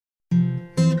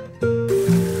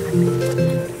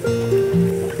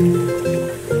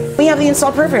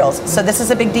installed peripherals. So this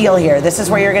is a big deal here. This is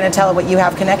where you're going to tell it what you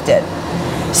have connected.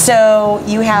 So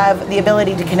you have the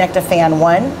ability to connect a fan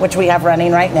 1, which we have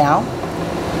running right now.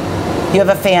 You have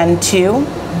a fan 2.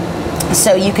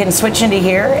 So you can switch into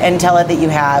here and tell it that you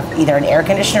have either an air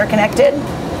conditioner connected,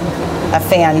 a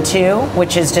fan 2,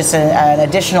 which is just an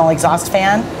additional exhaust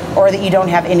fan, or that you don't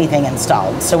have anything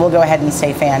installed. So we'll go ahead and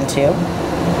say fan 2.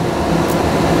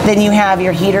 Then you have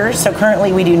your heaters. So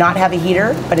currently we do not have a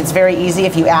heater, but it's very easy.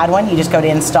 If you add one, you just go to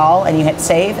install and you hit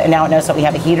save, and now it knows that we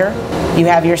have a heater. You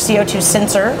have your CO2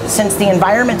 sensor. Since the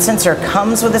environment sensor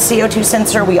comes with a CO2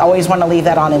 sensor, we always want to leave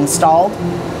that on installed.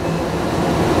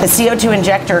 The CO2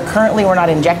 injector, currently we're not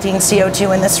injecting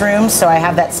CO2 in this room, so I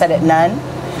have that set at none.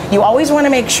 You always want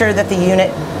to make sure that the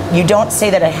unit, you don't say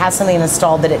that it has something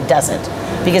installed that it doesn't,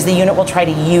 because the unit will try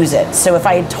to use it. So if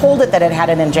I had told it that it had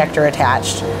an injector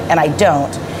attached, and I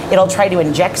don't, it'll try to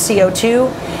inject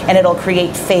CO2 and it'll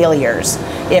create failures.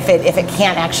 If it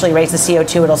can't actually raise the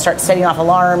CO2, it'll start setting off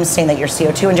alarms saying that your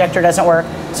CO2 injector doesn't work.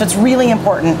 So it's really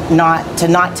important not to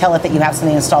tell it that you have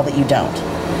something installed that you don't.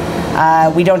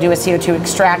 We don't do a CO2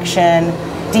 extraction.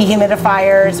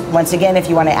 Dehumidifiers, once again, if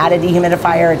you want to add a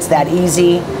dehumidifier, it's that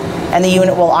easy. And the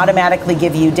unit will automatically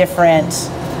give you different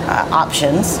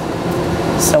options.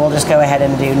 So we'll just go ahead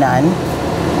and do none.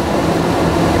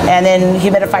 And then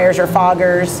humidifiers or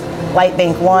foggers, light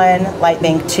bank 1, light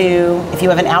bank 2. If you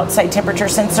have an outside temperature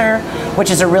sensor, which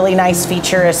is a really nice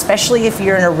feature, especially if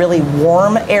you're in a really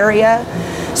warm area.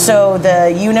 So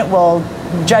the unit will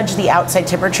judge the outside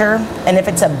temperature, and if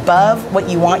it's above what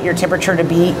you want your temperature to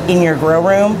be in your grow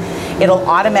room, it'll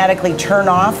automatically turn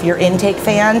off your intake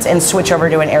fans and switch over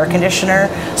to an air conditioner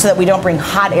so that we don't bring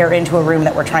hot air into a room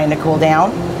that we're trying to cool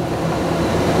down.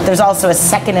 There's also a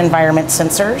second environment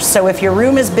sensor. So if your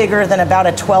room is bigger than about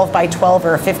a 12 by 12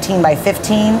 or a 15 by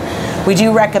 15, we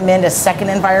do recommend a second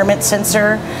environment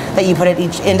sensor that you put at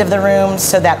each end of the room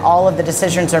so that all of the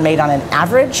decisions are made on an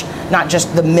average, not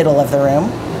just the middle of the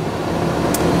room.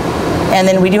 And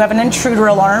then we do have an intruder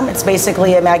alarm. It's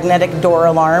basically a magnetic door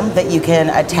alarm that you can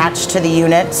attach to the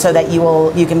unit so that you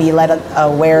can be let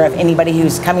aware of anybody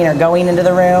who's coming or going into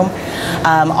the room.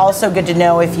 Also good to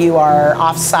know if you are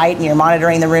off-site and you're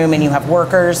monitoring the room and you have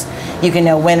workers, you can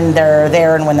know when they're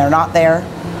there and when they're not there.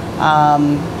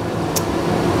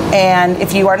 And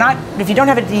if you don't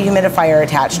have a dehumidifier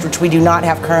attached, which we do not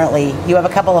have currently, you have a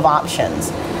couple of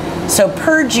options. So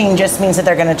purging just means that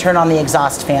they're going to turn on the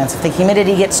exhaust fans. If the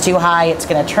humidity gets too high, it's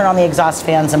going to turn on the exhaust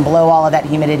fans and blow all of that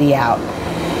humidity out.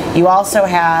 You also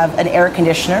have an air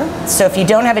conditioner. So if you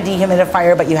don't have a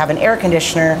dehumidifier but you have an air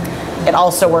conditioner, it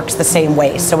also works the same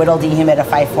way. So it'll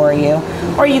dehumidify for you.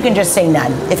 Or you can just say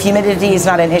none. If humidity is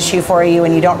not an issue for you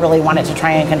and you don't really want it to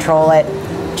try and control it,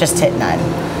 just hit none.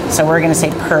 So we're going to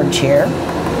say purge here.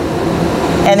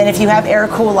 And then if you have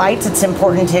air-cool lights, it's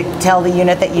important to tell the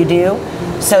unit that you do,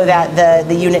 so that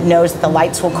the unit knows that the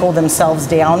lights will cool themselves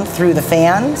down through the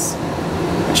fans,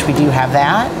 which we do have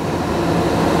that.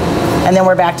 And then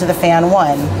we're back to the fan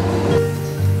 1.